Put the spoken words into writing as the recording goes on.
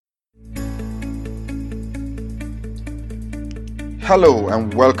Hello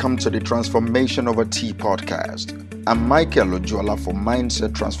and welcome to the Transformation Over Tea podcast. I'm Michael Ojola for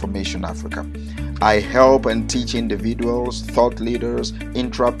Mindset Transformation Africa. I help and teach individuals, thought leaders,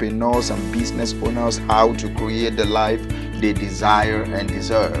 entrepreneurs, and business owners how to create the life they desire and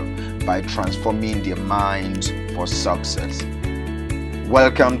deserve by transforming their minds for success.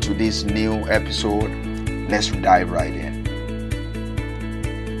 Welcome to this new episode. Let's dive right in.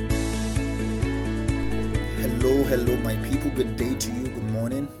 Hello, my people. Good day to you. Good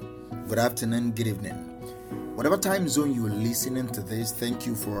morning, good afternoon, good evening. Whatever time zone you're listening to this, thank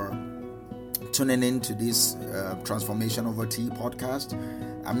you for tuning in to this Transformation Over Tea podcast.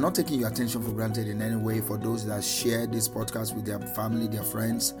 I'm not taking your attention for granted in any way. For those that share this podcast with their family, their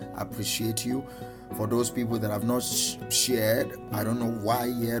friends, I appreciate you. For those people that have not shared, I don't know why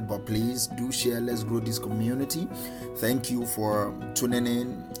yet, but please do share. Let's grow this community. Thank you for tuning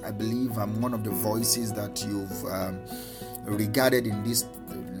in. I believe I'm one of the voices that you've regarded in this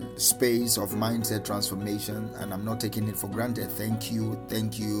space of mindset transformation, and I'm not taking it for granted. Thank you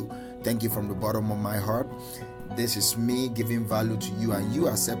from the bottom of my heart. This is me giving value to you, and you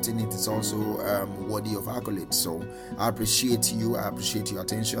accepting it is also worthy of accolades. So I appreciate you. I appreciate your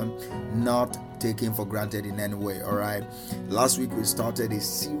attention, not taken for granted in any way. All right. Last week we started a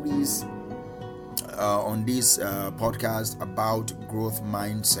series on this podcast about growth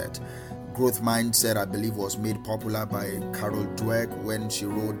mindset. Growth mindset, I believe, was made popular by Carol Dweck when she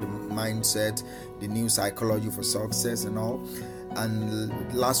wrote The Mindset, The New Psychology for Success and all.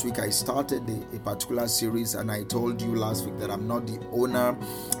 And last week I started a particular series, and I told you last week that I'm not the owner.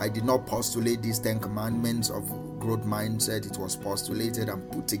 I did not postulate these 10 commandments of growth mindset. It was postulated and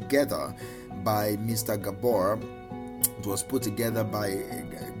put together by Mr. Gabor. It was put together by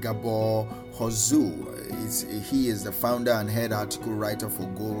Gabor Hozu. He is the founder and head article writer for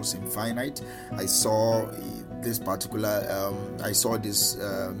Goals Infinite. I saw this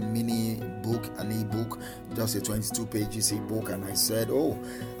mini book, an ebook, just a 22 pages ebook, and I said,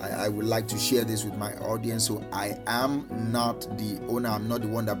 I would like to share this with my audience. So I am not the owner. I'm not the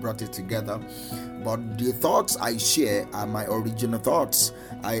one that brought it together, but the thoughts I share are my original thoughts.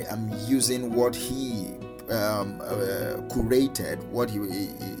 I am using what he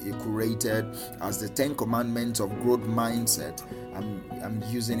curated as the 10 commandments of growth mindset. I'm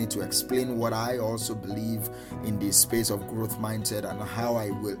using it to explain what I also believe in the space of growth mindset, and how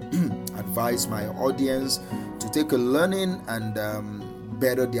I will advise my audience to take a learning and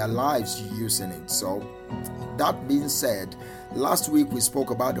better their lives using it. So that being said, last week we spoke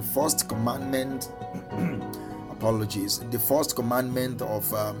about the first commandment the first commandment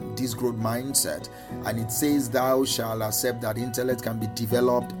of this growth mindset, and it says, thou shalt accept that intellect can be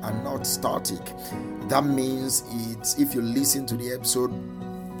developed and not static. That means if you listen to the episode,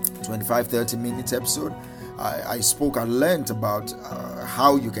 25-30 minutes episode, I spoke at length about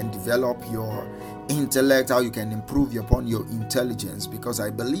how you can develop your intellect, how you can improve upon your intelligence, because I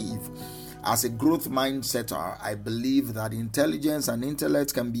believe, as a growth mindsetter, I believe that intelligence and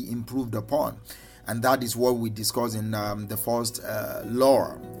intellect can be improved upon. And that is what we discuss in the first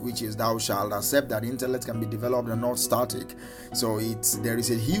law, which is, thou shalt accept that intellect can be developed and not static. So there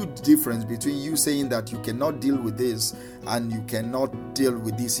is a huge difference between you saying that you cannot deal with this and you cannot deal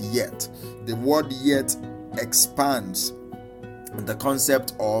with this yet. The word yet expands the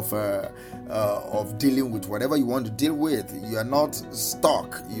concept of dealing with whatever you want to deal with. You are not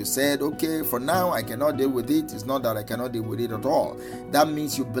stuck. You said, okay, for now I cannot deal with it. It's not that I cannot deal with it at all. That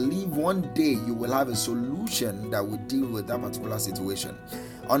means you believe one day you will have a solution that will deal with that particular situation.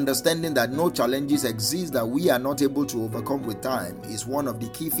 Understanding that no challenges exist that we are not able to overcome with time is one of the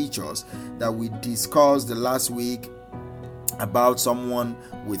key features that we discussed the last week about someone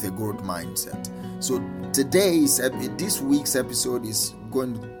with a growth mindset. So this week's episode is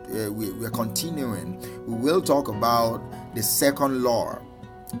going to we're continuing. We will talk about the second law,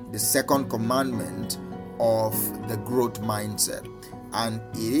 the second commandment of the growth mindset, and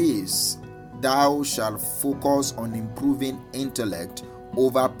it is, thou shalt focus on improving intellect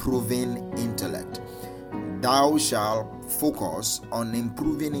over proving intellect. Thou shalt focus on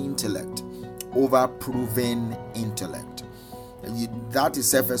improving intellect over proving intellect. That is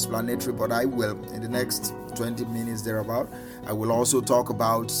self-explanatory, but I will, in the next 20 minutes thereabout, I will also talk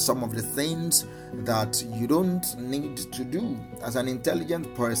about some of the things that you don't need to do as an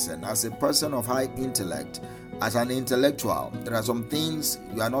intelligent person, as a person of high intellect, as an intellectual. There are some things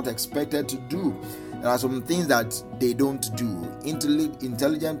you are not expected to do. There are some things that they don't do.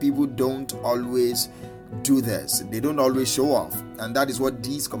 Intelligent people don't always do this. They don't always show off. And that is what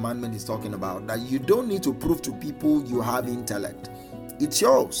this commandment is talking about. That you don't need to prove to people you have intellect. It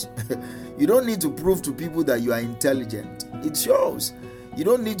shows. You don't need to prove to people that you are intelligent. It shows. You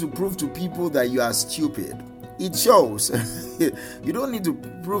don't need to prove to people that you are stupid. It shows. You don't need to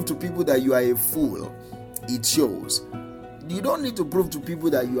prove to people that you are a fool. It shows. You don't need to prove to people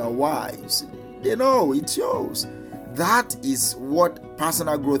that you are wise. They know. It shows. That is what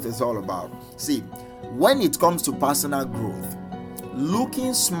personal growth is all about. See, when it comes to personal growth,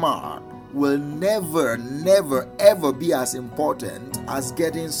 looking smart will never, ever be as important as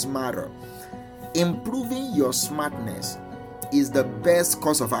getting smarter. Improving your smartness is the best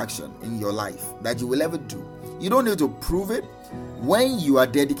course of action in your life that you will ever do. You don't need to prove it. When you are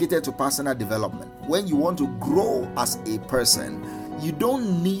dedicated to personal development, when you want to grow as a person, you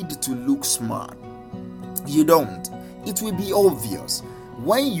don't need to look smart. You don't. It will be obvious.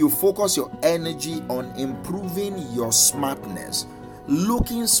 When you focus your energy on improving your smartness,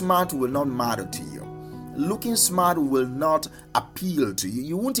 looking smart will not matter to you. Looking smart will not appeal to you.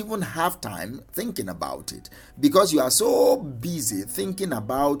 You won't even have time thinking about it because you are so busy thinking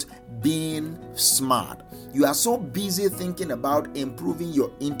about being smart. You are so busy thinking about improving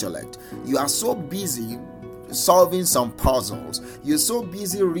your intellect. You are so busy solving some puzzles. You're so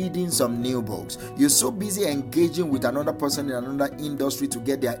busy reading some new books. You're so busy engaging with another person in another industry to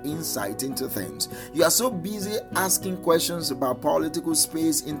get their insight into things. You are so busy asking questions about political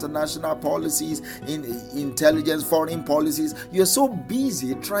space, international policies, intelligence, foreign policies. You're so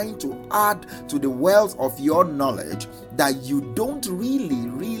busy trying to add to the wealth of your knowledge that you don't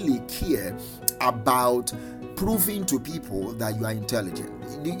really care about proving to people that you are intelligent.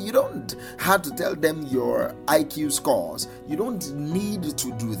 You don't have to tell them your IQ scores. You don't need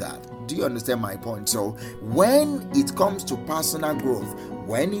to do that. Do you understand my point? So when it comes to personal growth,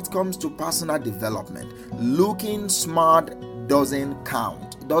 when it comes to personal development, looking smart doesn't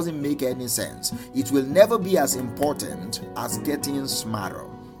count. It doesn't make any sense. It will never be as important as getting smarter.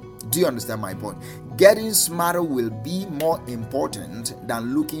 Do you understand my point? Getting smarter will be more important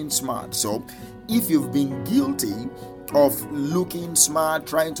than looking smart. So if you've been guilty of looking smart,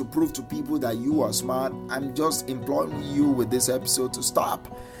 trying to prove to people that you are smart, I'm just imploring you with this episode to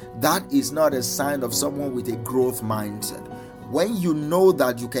stop. That is not a sign of someone with a growth mindset. When you know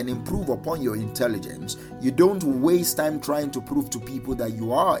that you can improve upon your intelligence, you don't waste time trying to prove to people that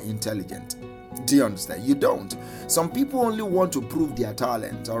you are intelligent. Do you understand? You don't. Some people only want to prove their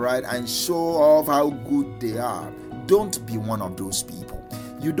talent, all right, and show off how good they are. Don't be one of those people.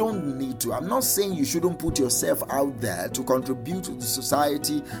 You don't need to. I'm not saying you shouldn't put yourself out there to contribute to the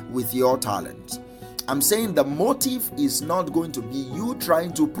society with your talent. I'm saying the motive is not going to be you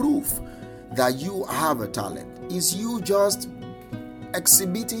trying to prove that you have a talent. It's you just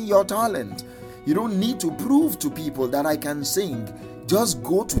exhibiting your talent. You don't need to prove to people that I can sing. Just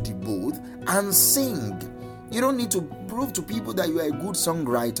go to the booth and sing. You don't need to prove to people that you are a good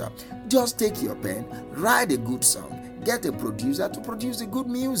songwriter. Just take your pen, write a good song. Get a producer to produce the good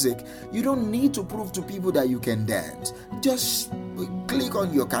music. You don't need to prove to people that you can dance. Just click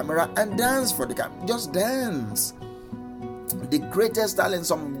on your camera and dance for the camera. Just dance. The greatest talent,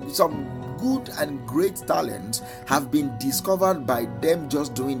 some good and great talents have been discovered by them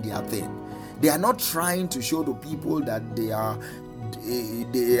just doing their thing. They are not trying to show to people that they are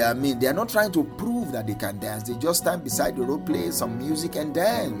not trying to prove that they can dance. They just stand beside the road, play some music and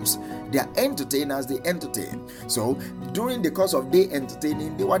dance. They are entertainers, they entertain. So during the course of their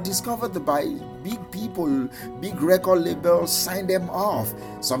entertaining, they were discovered by big people, big record labels, sign them off.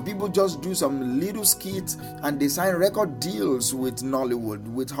 Some people just do some little skits and they sign record deals with Nollywood,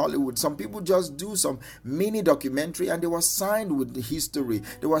 with Hollywood. Some people just do some mini documentary and they were signed with the history.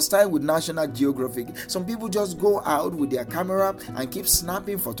 They were signed with National Geographic. Some people just go out with their camera and keep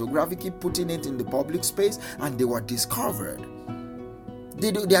snapping photography, keep putting it in the public space, and they were discovered.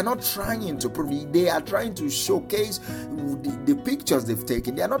 They are not trying to prove. They are trying to showcase the pictures they've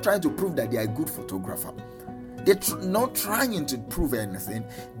taken. They are not trying to prove that they are a good photographer. They're not trying to prove anything.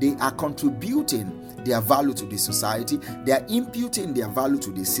 They are contributing their value to the society. They are imputing their value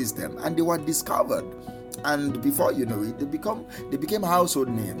to the system, and they were discovered. And before you know it, they became household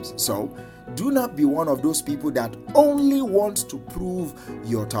names. So do not be one of those people that only want to prove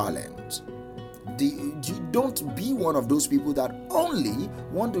your talent. Don't be one of those people that only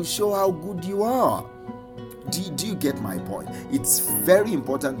want to show how good you are. Do you get my point? It's very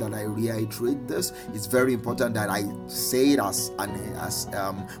important that I reiterate this. It's very important that I say it as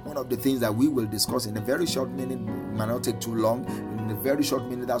one of the things that we will discuss in a very short minute. It might not take too long. In a very short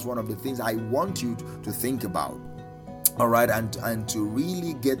minute, that's one of the things I want you to think about. All right, and to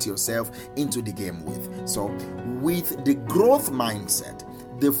really get yourself into the game with. So with the growth mindset,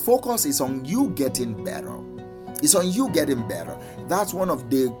 the focus is on you getting better. It's on you getting better. That's one of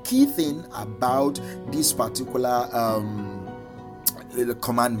the key things about this particular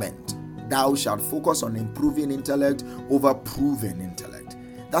commandment. Thou shalt focus on improving intellect over proving intellect.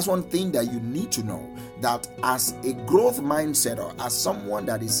 That's one thing that you need to know, that as a growth mindset, or as someone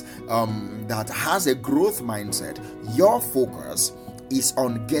that is that has a growth mindset, your focus is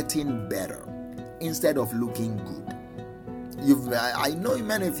on getting better instead of looking good. I know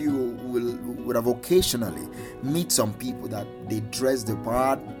many of you would have occasionally meet some people that they dress the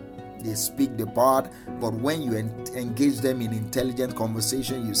part, they speak the part, but when you engage them in intelligent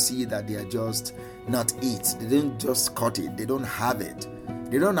conversation, you see that they are just not it. They don't just cut it. They don't have it.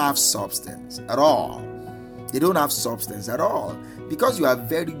 They don't have substance at all. They don't have substance at all, because you are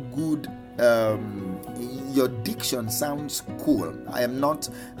very good. Your diction sounds cool. I am not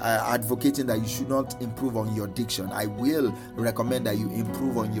advocating that you should not improve on your diction. I will recommend that you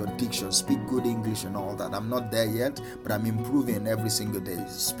improve on your diction, speak good English and all that. I'm not there yet, but I'm improving every single day.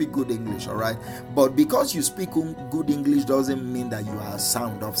 Speak good English, all right? But because you speak good English doesn't mean that you are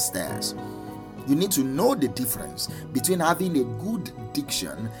sound upstairs. You need to know the difference between having a good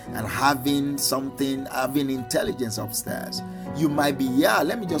diction and having intelligence upstairs. You might be,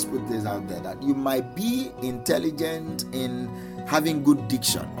 let me just put this out there, that you might be intelligent in having good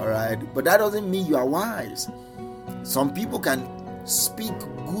diction, all right? But that doesn't mean you are wise. Some people can speak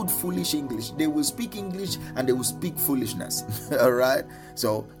good foolish English. They will speak English and they will speak foolishness, all right?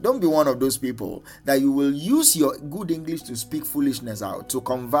 So don't be one of those people that you will use your good English to speak foolishness out, to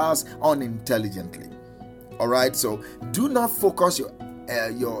converse unintelligently, all right? So do not focus your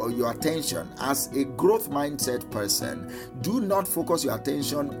attention as a growth mindset person. Do not focus your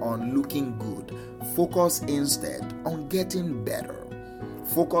attention on looking good. Focus instead on getting better.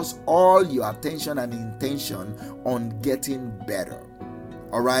 Focus all your attention and intention on getting better.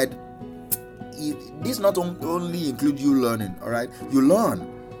 All right? This not only includes you learning, all right? You learn.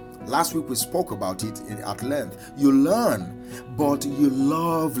 Last week we spoke about it at length. You learn, but you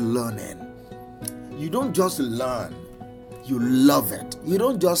love learning. You don't just learn. You love it. You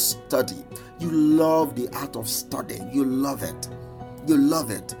don't just study. You love the art of studying. You love it. You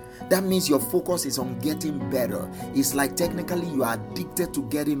love it. That means your focus is on getting better. It's like technically you are addicted to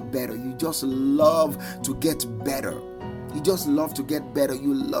getting better. You just love to get better. You just love to get better.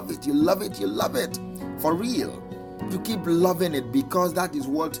 You love it. You love it. You love it. For real. You keep loving it because that is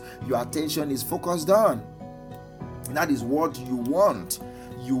what your attention is focused on. That is what you want.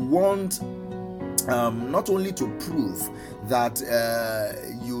 You want not only to prove that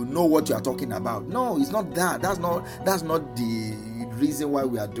you know what you are talking about. No, it's not that. That's not the reason why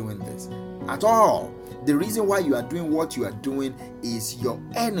we are doing this at all. The reason why you are doing what you are doing is your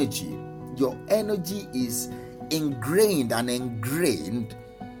energy. Your energy is ingrained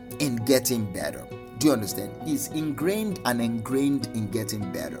in getting better. Do you understand? It's ingrained in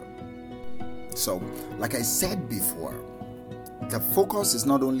getting better. So, like I said before, the focus is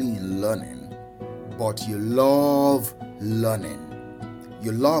not only in learning, but you love learning.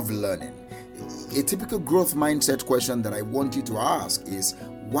 You love learning. A typical growth mindset question that I want you to ask is,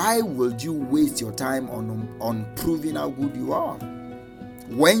 why would you waste your time on proving how good you are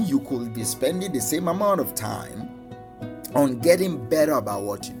when you could be spending the same amount of time on getting better about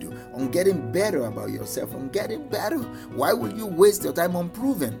what you do, on getting better about yourself, on getting better? Why will you waste your time on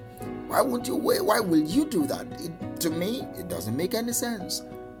proving? Why will you do that? To me, it doesn't make any sense.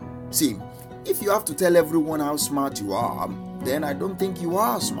 See, if you have to tell everyone how smart you are, then I don't think you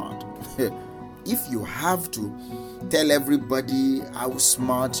are smart. If you have to tell everybody how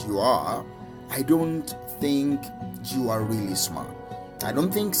smart you are, I don't think you are really smart. I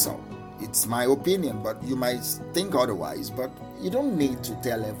don't think so. It's my opinion, but you might think otherwise. But you don't need to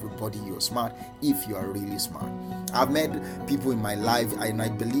tell everybody you're smart if you are really smart. I've met people in my life, and I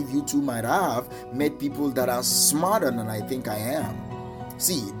believe you too might have met people that are smarter than I think I am.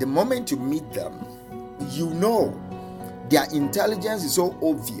 See, the moment you meet them, you know their intelligence is so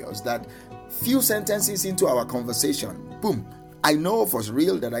obvious that few sentences into our conversation, boom, I know for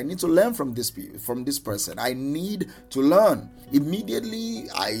real that I need to learn from this person. I need to learn.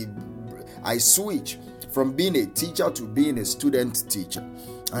 Immediately, I switch from being a teacher to being a student teacher.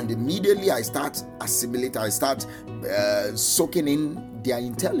 And immediately I start assimilating, I start soaking in their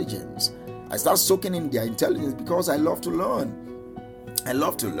intelligence. I start soaking in their intelligence because I love to learn. I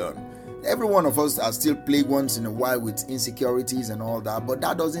love to learn. Every one of us are still plagued once in a while with insecurities and all that, but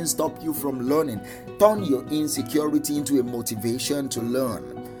that doesn't stop you from learning. Turn your insecurity into a motivation to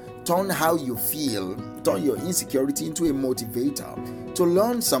learn. Turn how you feel, turn your insecurity into a motivator to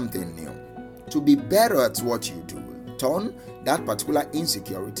learn something new, to be better at what you do. Turn that particular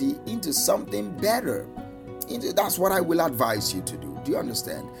insecurity into something better. That's what I will advise you to do. Do you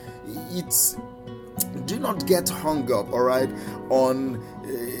understand? Do not get hung up, all right, on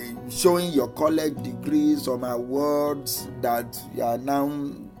showing your college degrees or my words that you are now.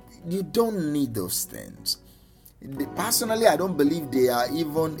 You don't need those things. Personally, I don't believe they are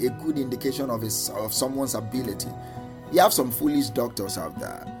even a good indication of someone's ability. You have some foolish doctors out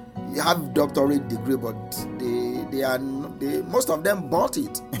there. You have doctorate degree, but most of them bought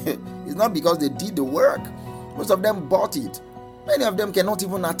it. It's not because they did the work. Most of them bought it. Many of them cannot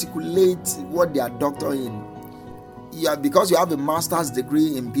even articulate what they are doctor in. Because you have a master's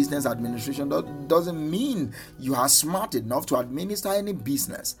degree in business administration, that doesn't mean you are smart enough to administer any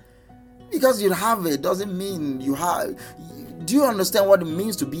business. Because you have it doesn't mean you have. Do you understand what it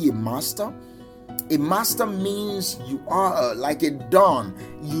means to be a master? A master means you are like a don.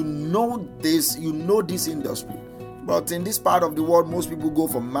 You know this industry. But in this part of the world, most people go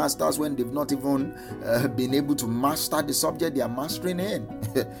for masters when they've not even been able to master the subject they are mastering in.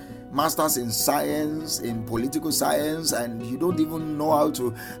 Masters in science, in political science, and you don't even know how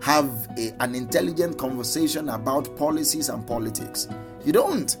to have an intelligent conversation about policies and politics. You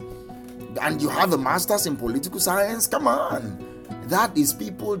don't. And you have a master's in political science? Come on. That is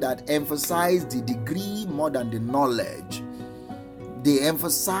people that emphasize the degree more than the knowledge. They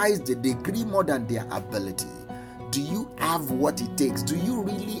emphasize the degree more than their ability. Do you have what it takes? Do you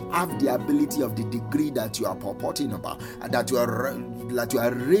really have the ability of the degree that you are purporting about, that you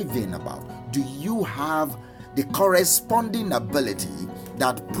are raving about? Do you have the corresponding ability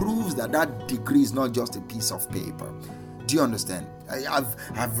that proves that degree is not just a piece of paper? Do you understand?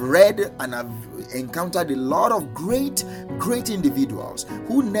 I've read and I've encountered a lot of great individuals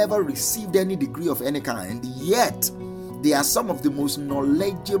who never received any degree of any kind, yet they are some of the most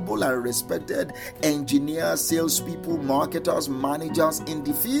knowledgeable and respected engineers, salespeople, marketers, managers in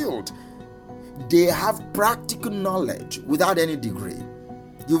the field. They have practical knowledge without any degree.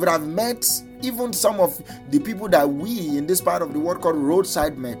 You would have met even some of the people that we in this part of the world call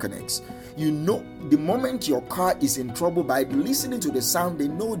roadside mechanics. You know, the moment your car is in trouble, by listening to the sound, they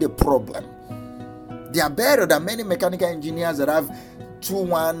know the problem. They are better than many mechanical engineers that have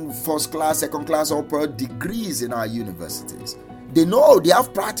 2-1, first class, second class, upper degrees in our universities. They know, they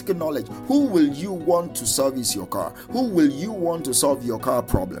have practical knowledge. Who will you want to service your car? Who will you want to solve your car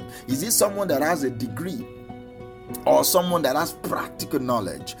problem? Is it someone that has a degree or someone that has practical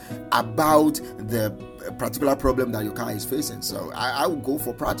knowledge about the particular problem that your car is facing? So I would go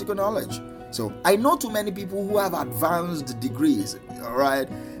for practical knowledge. So I know too many people who have advanced degrees, all right?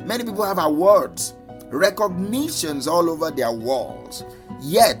 Many people have awards, recognitions all over their walls,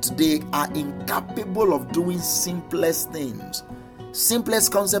 yet they are incapable of doing simplest things.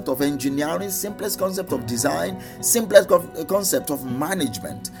 Simplest concept of engineering, simplest concept of design, simplest concept of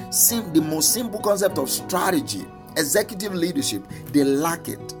management, the most simple concept of strategy, executive leadership. They lack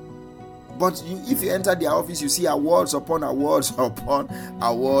it. But if you enter their office, you see awards upon awards upon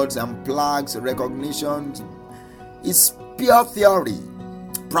awards and plaques, recognitions. It's pure theory.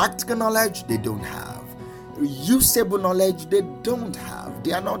 Practical knowledge, they don't have. Usable knowledge, they don't have.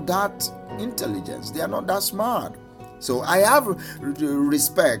 They are not that intelligent. They are not that smart. So I have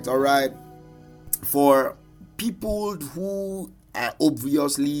respect, all right, for people who are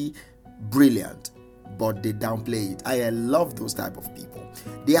obviously brilliant, but they downplay it. I love those type of people.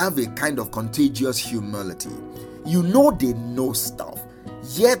 They have a kind of contagious humility. You know they know stuff,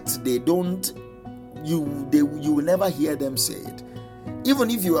 yet they don't. You will never hear them say it. Even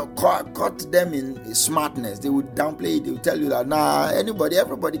if you caught them in smartness, they would downplay it. They will tell you that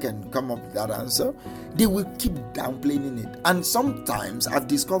everybody can come up with that answer. They will keep downplaying it. And sometimes I've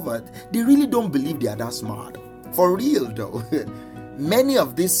discovered they really don't believe they are that smart. For real though. Many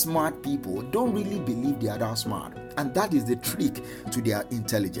of these smart people don't really believe they are that smart. And that is the trick to their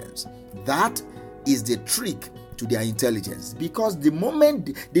intelligence. That is the trick to their intelligence. Because the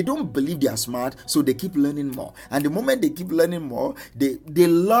moment they don't believe they are smart, so they keep learning more. And the moment they keep learning more, they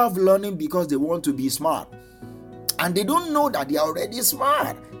love learning because they want to be smart. And they don't know that they are already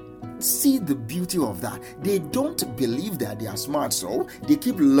smart. See the beauty of that. They don't believe that they are smart, so they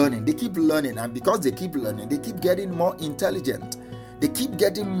keep learning. And because they keep learning, they keep getting more intelligent. They keep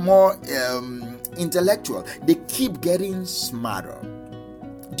getting more intellectual. They keep getting smarter.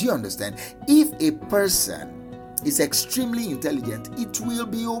 Do you understand? If a person is extremely intelligent, it will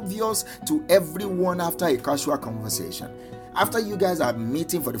be obvious to everyone after a casual conversation. After you guys are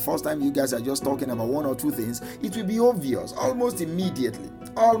meeting for the first time, you guys are just talking about one or two things, it will be obvious almost immediately.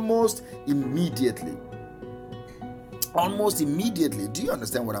 Do you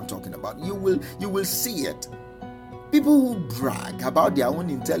understand what I'm talking about? You will see it. People who brag about their own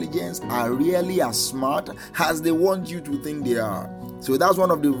intelligence are really as smart as they want you to think they are. So that's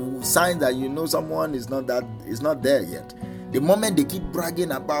one of the signs that you know someone is not there yet. The moment they keep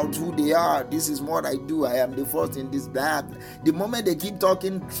bragging about who they are, this is what I do, I am the first in this, that. The moment they keep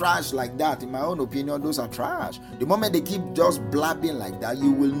talking trash like that, in my own opinion, those are trash. The moment they keep just blabbing like that,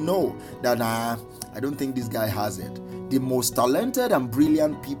 you will know that I don't think this guy has it. The most talented and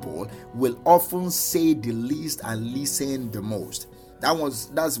brilliant people will often say the least and listen the most.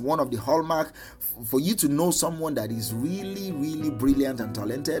 That's one of the hallmark for you to know someone that is really, really brilliant and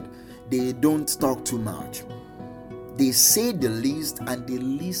talented. They don't talk too much. They say the least and they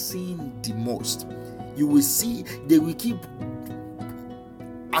listen the most. You will see they will keep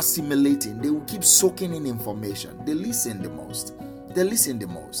assimilating. They will keep soaking in information. They listen the most.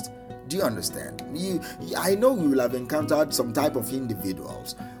 Do you understand? I know we will have encountered some type of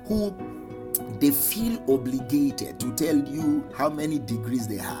individuals who they feel obligated to tell you how many degrees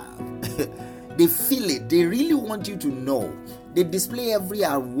they have. They feel it. They really want you to know. They display every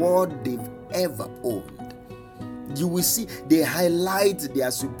award they've ever owned. You will see they highlight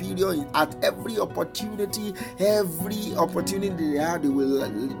their superior at every opportunity. Every opportunity they have, they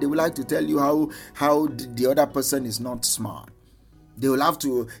will like to tell you how the other person is not smart. They will have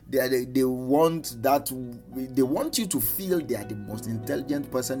to. They want you to feel they are the most intelligent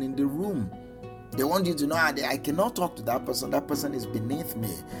person in the room. They want you to know I cannot talk to that person. That person is beneath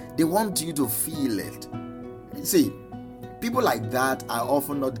me. They want you to feel it. See, people like that are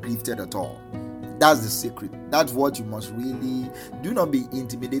often not gifted at all. That's the secret. That's what you must really do. Not be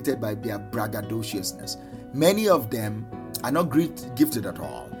intimidated by their braggadociousness. Many of them are not gifted at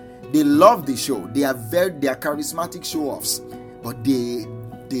all. They love the show. They are charismatic show-offs, but they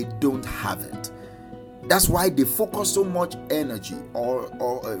don't have it. That's why they focus so much energy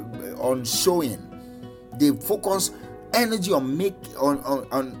on showing. They focus energy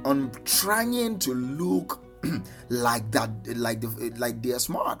on trying to look like that, like they are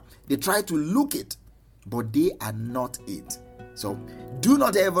smart. They try to look it, but they are not it. So do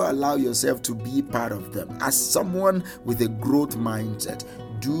not ever allow yourself to be part of them. As someone with a growth mindset,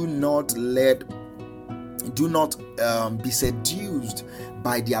 do not be seduced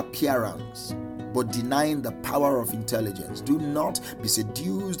by the appearance, but denying the power of intelligence. Do not be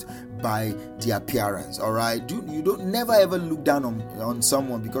seduced by the appearance. All right, you don't never ever look down on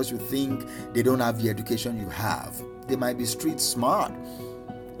someone because you think they don't have the education you have. They might be street smart.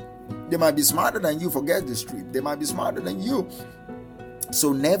 They might be smarter than you. Forget the street. They might be smarter than you.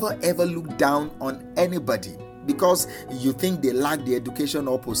 So never ever look down on anybody because you think they lack the education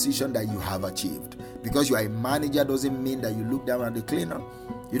or position that you have achieved. Because you are a manager doesn't mean that you look down at the cleaner.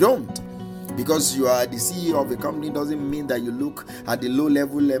 You don't. Because you are the CEO of a company doesn't mean that you look at the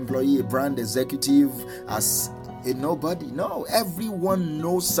low-level employee, a brand executive, as a nobody. No, everyone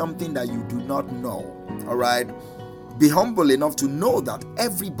knows something that you do not know. All right? Be humble enough to know that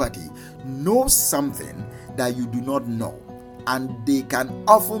everybody knows something that you do not know. And they can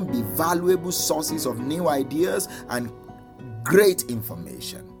often be valuable sources of new ideas and great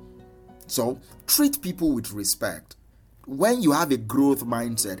information. So, treat people with respect. When you have a growth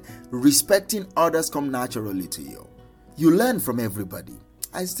mindset, respecting others come naturally to you. You learn from everybody.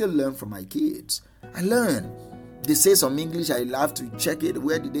 I still learn from my kids. I learn. They say some English, I have to check it.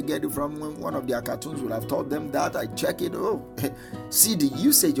 Where did they get it from? When one of their cartoons will have taught them that, I check it. Oh, see the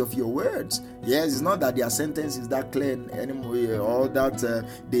usage of your words. Yes, it's not that their sentence is that clear anymore, or that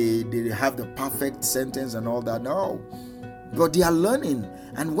they have the perfect sentence and all that. No, but they are learning.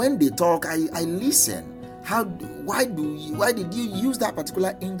 And when they talk, I listen. Why did you use that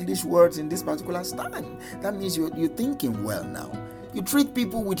particular English words in this particular style? That means you're thinking well now. You treat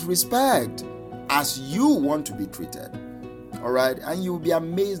people with respect as you want to be treated. All right, and you'll be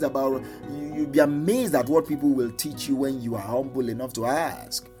amazed at what people will teach you when you are humble enough to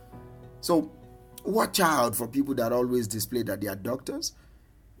ask. So watch out for people that always display that they are doctors.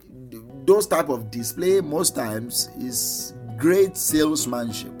 Those type of display most times is great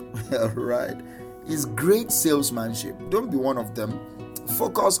salesmanship. All right, it's great salesmanship. Don't be one of them.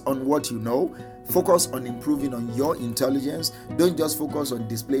 Focus on what you know. Focus on improving on your intelligence. Don't just focus on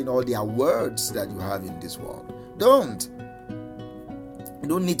displaying all the awards that you have in this world. Don't. You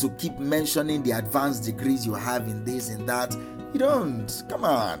don't need to keep mentioning the advanced degrees you have in this and that. You don't. Come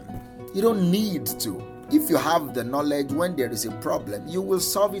on. You don't need to. If you have the knowledge, when there is a problem, you will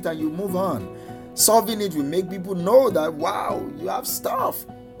solve it and you move on. Solving it will make people know that, wow, you have stuff.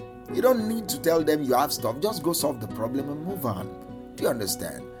 You don't need to tell them you have stuff. Just go solve the problem and move on. Do you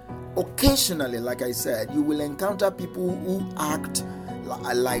understand? Occasionally, like I said, you will encounter people who act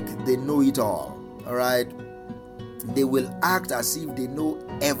like they know it all. All right? They will act as if they know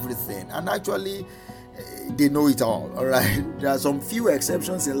everything, and actually they know it all right. There are some few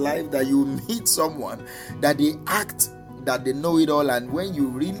exceptions in life that you meet someone that they act that they know it all, and when you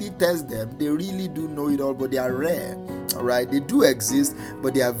really test them, they really do know it all, but they are rare. All right, they do exist,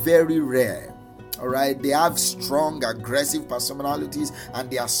 but they are very rare. All right, they have strong, aggressive personalities, and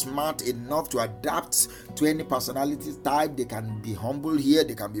they are smart enough to adapt to any personality type. They can be humble here,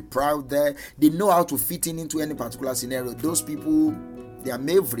 they can be proud there. They know how to fit into any particular scenario. Those people, they are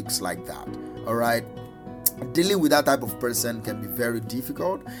mavericks like that. All right, dealing with that type of person can be very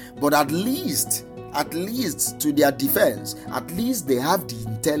difficult, but at least to their defense, at least they have the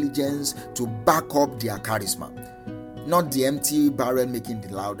intelligence to back up their charisma. Not the empty barrel making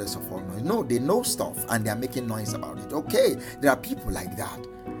the loudest of all noise. No, they know stuff and they are making noise about it. Okay, there are people like that.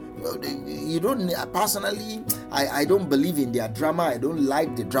 You don't, personally, I don't believe in their drama. I don't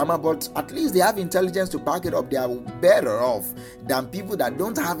like the drama, but at least they have intelligence to back it up. They are better off than people that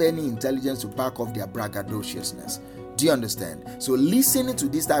don't have any intelligence to back off their braggadociousness. Do you understand? So listening to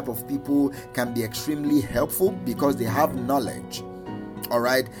this type of people can be extremely helpful because they have knowledge. All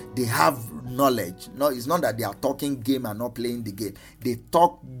right, they have knowledge. No, it's not that they are talking game and not playing the game. They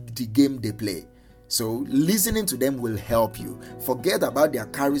talk the game they play. So listening to them will help you. Forget about their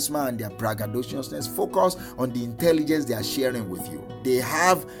charisma and their braggadociousness. Focus on the intelligence they are sharing with you. They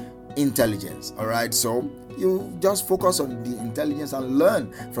have intelligence. All right, so you just focus on the intelligence and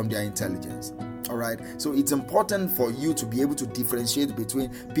learn from their intelligence. All right, so it's important for you to be able to differentiate between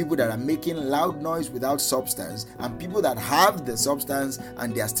people that are making loud noise without substance and people that have the substance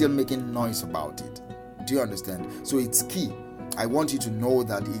and they are still making noise about it. Do you understand? So it's key. I want you to know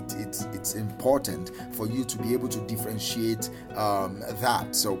that it's important for you to be able to differentiate that.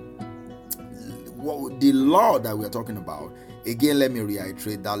 So the law that we are talking about, again, let me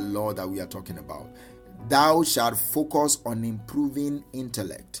reiterate that law that we are talking about. Thou shalt focus on improving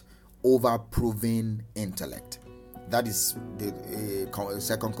intellect over proving intellect. That is the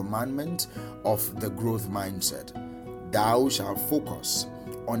second commandment of the growth mindset. Thou shalt focus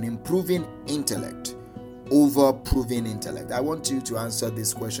on improving intellect over proving intellect. I want you to answer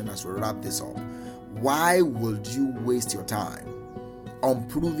this question as we wrap this up. Why would you waste your time on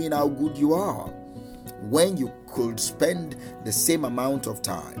proving how good you are when you could spend the same amount of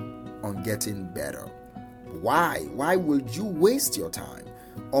time on getting better? Why would you waste your time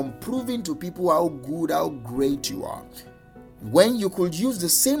on proving to people how good, how great you are when you could use the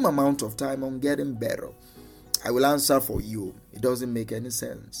same amount of time on getting better? I will answer for you. It doesn't make any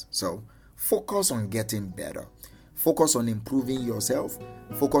sense. So focus on getting better. Focus on improving yourself.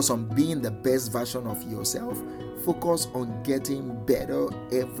 Focus on being the best version of yourself. Focus on getting better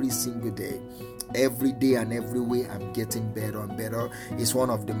every single day. Every day and every way, I'm getting better and better. It's one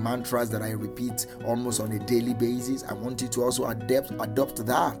of the mantras that I repeat almost on a daily basis. I want you to also adopt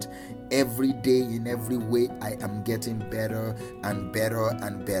that. Every day, in every way, I am getting better and better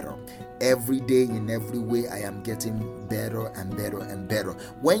and better. Every day, in every way, I am getting better and better and better.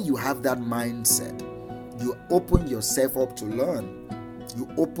 When you have that mindset, you open yourself up to learn. You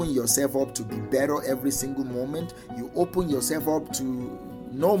open yourself up to be better every single moment. You open yourself up to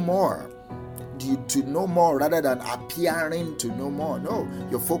know more. To know more rather than appearing to know more. No,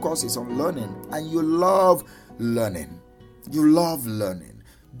 your focus is on learning, and you love learning. You love learning.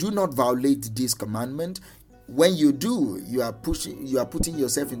 Do not violate this commandment. When you do, you are putting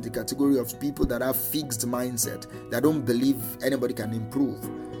yourself in the category of people that have fixed mindset, that don't believe anybody can improve.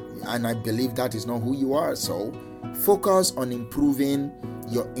 And I believe that is not who you are. So focus on improving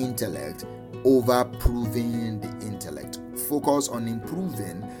your intellect over proving the intellect. Focus on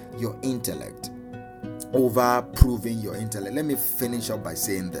improving your intellect over proving your intellect. Let me finish up by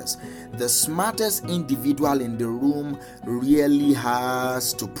saying this. The smartest individual in the room really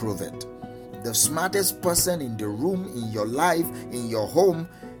has to prove it. The smartest person in the room, in your life, in your home,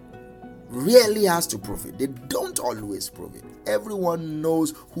 really has to prove it. They don't always prove it. Everyone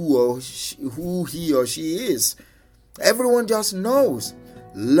knows who he or she is. Everyone just knows.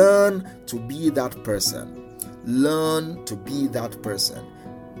 Learn to be that person. Learn to be that person.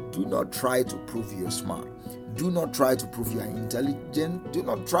 Do not try to prove you're smart. Do not try to prove you are intelligent. Do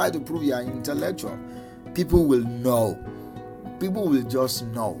not try to prove you are intellectual. People will know. People will just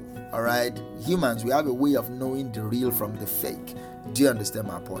know. All right? Humans, we have a way of knowing the real from the fake. Do you understand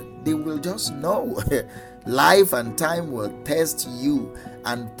my point? They will just know. Life and time will test you,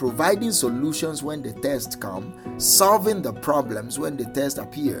 and providing solutions when the test come, solving the problems when the test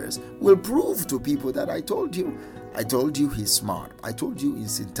appears, will prove to people that I told you he's smart. I told you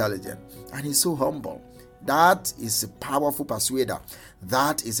he's intelligent, and he's so humble. That is a powerful persuader.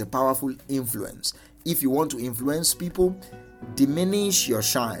 That is a powerful influence. If you want to influence people, diminish your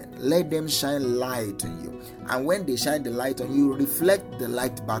shine. Let them shine light on you. And when they shine the light on you, reflect the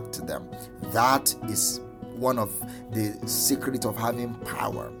light back to them. That is one of the secrets of having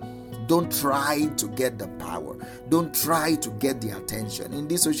power. Don't try to get the power. Don't try to get the attention. In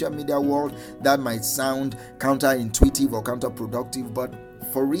this social media world, that might sound counterintuitive or counterproductive, but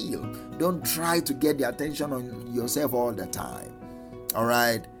for real, don't try to get the attention on yourself all the time. All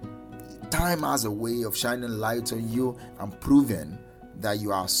right? Time has a way of shining light on you and proving that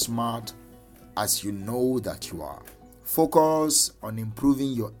you are smart as you know that you are. Focus on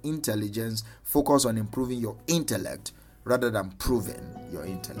improving your intelligence. Focus on improving your intellect rather than proving your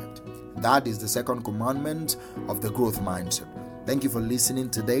intellect. That is the second commandment of the growth mindset. Thank you for listening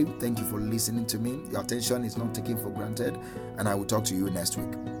today. Thank you for listening to me. Your attention is not taken for granted, and I will talk to you next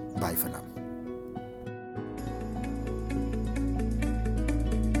week. Bye for now.